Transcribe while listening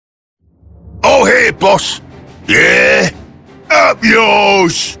All here, boss. Yeah? Up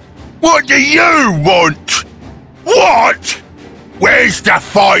yours. What do you want? What? Where's the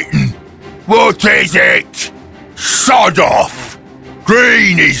fighting? What is it? Sod off.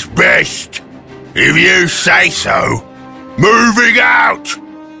 Green is best. If you say so. Moving out.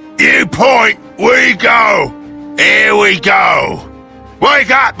 You point, we go. Here we go.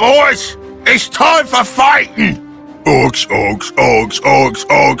 Wake up, boys. It's time for fighting. Orcs, orcs, orcs, orcs,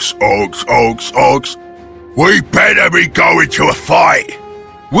 orcs, orcs, orcs, orcs. We better be going to a fight.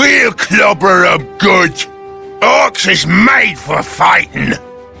 We'll clobber 'em good. Orcs is made for fighting.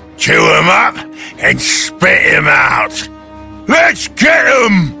 Chew 'em up and spit 'em out. Let's get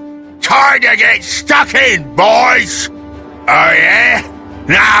 'em. Time to get stuck in, boys. Oh yeah?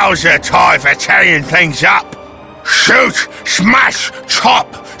 Now's the time for tearing things up. Shoot, smash,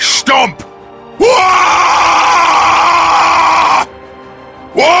 chop, stomp. Whoa!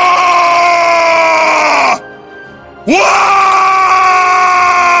 Whoa! Whoa!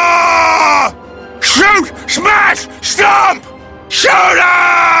 Shoot, smash, stomp. Shoot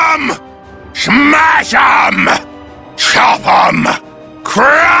 'em! Smash 'em! Chop 'em!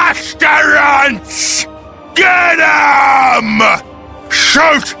 Crush the runts! Get 'em!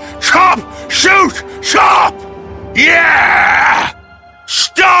 Shoot! Chop! Shoot! Chop! Yeah!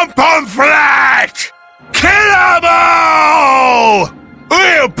 Stomp 'em flat! Kill 'em all!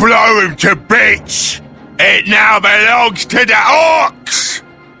 We'll blow 'em to bits! It now belongs to the orcs!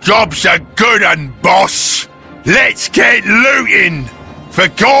 Job's a good un, boss! Let's get looting! For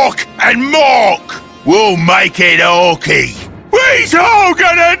Gork and Mork! We'll make it orky! We's all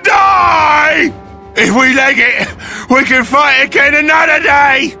gonna die! If we leg it, we can fight again another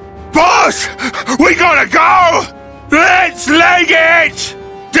day! Boss! We gotta go! Let's leg it!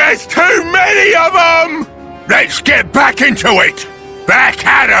 There's too many of them! Let's get back into it! Back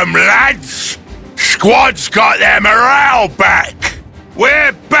at 'em, lads! Squad's got their morale back!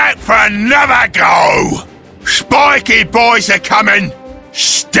 We're back for another go! Spiky boys are coming!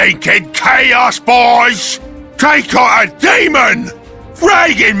 Stinking chaos boys! They got a demon!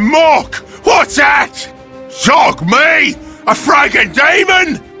 Friggin' Mork! What's that? Zog me? A friggin'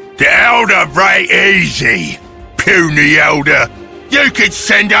 demon? The Elder very easy. Puny Elder. You could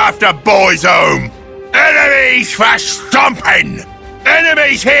send after boys home. Enemies for stomping!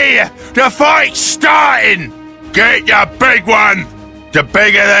 Enemies here! The fight's starting! Get the big one! The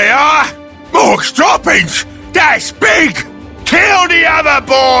bigger they are, more droppings! That's big! Kill the other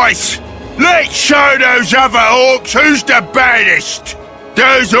boys! Let's show those other orcs who's the baddest!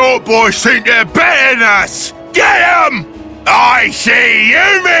 Those orc boys think they're better than us! Get 'em! I see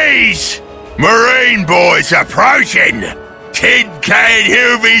Yumis! Marine boys approaching! Tin can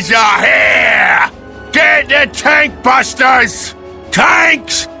Huvies are here! Get the tank busters!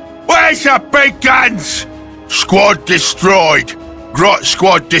 Tanks! Where's the big guns? Squad destroyed. Grot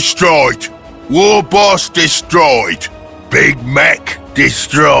squad destroyed. War boss destroyed. Big Mac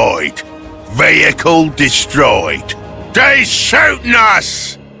destroyed. Vehicle destroyed. They're shooting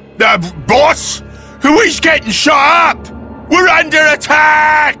us! The boss? Who is getting shot up? We're under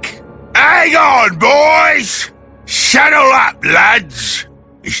attack! Hang on, boys! Saddle up, lads!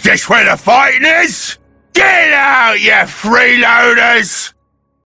 Is this where the fighting is? Get out, you freeloaders!